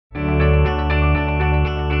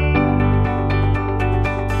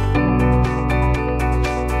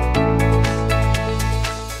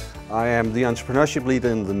am the Entrepreneurship Lead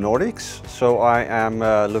in the Nordics, so I am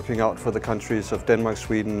looking out for the countries of Denmark,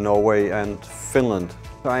 Sweden, Norway and Finland.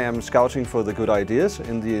 I am scouting for the good ideas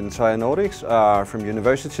in the entire Nordics, from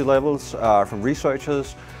university levels, from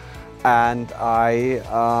researchers, and I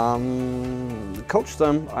coach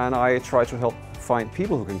them, and I try to help find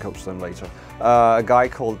people who can coach them later. A guy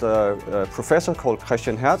called, a professor called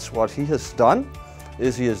Christian Hertz, what he has done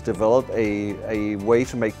is he has developed a way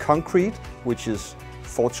to make concrete, which is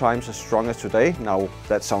 4 times as strong as today. Now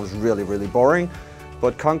that sounds really, really boring,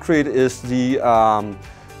 but concrete is the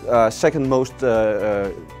second most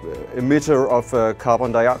emitter of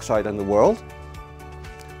carbon dioxide in the world,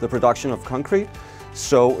 the production of concrete.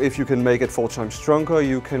 So if you can make it 4 times stronger,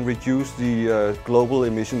 you can reduce the global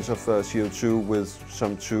emissions of CO2 with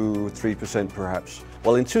some 2–3% perhaps.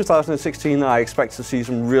 Well, in 2016 I expect to see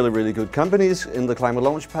some really, really good companies in the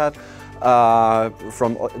ClimateLaunchpad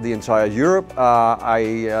from the entire Europe.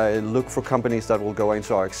 I look for companies that will go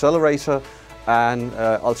into our accelerator, and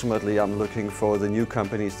ultimately I'm looking for the new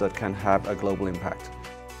companies that can have a global impact.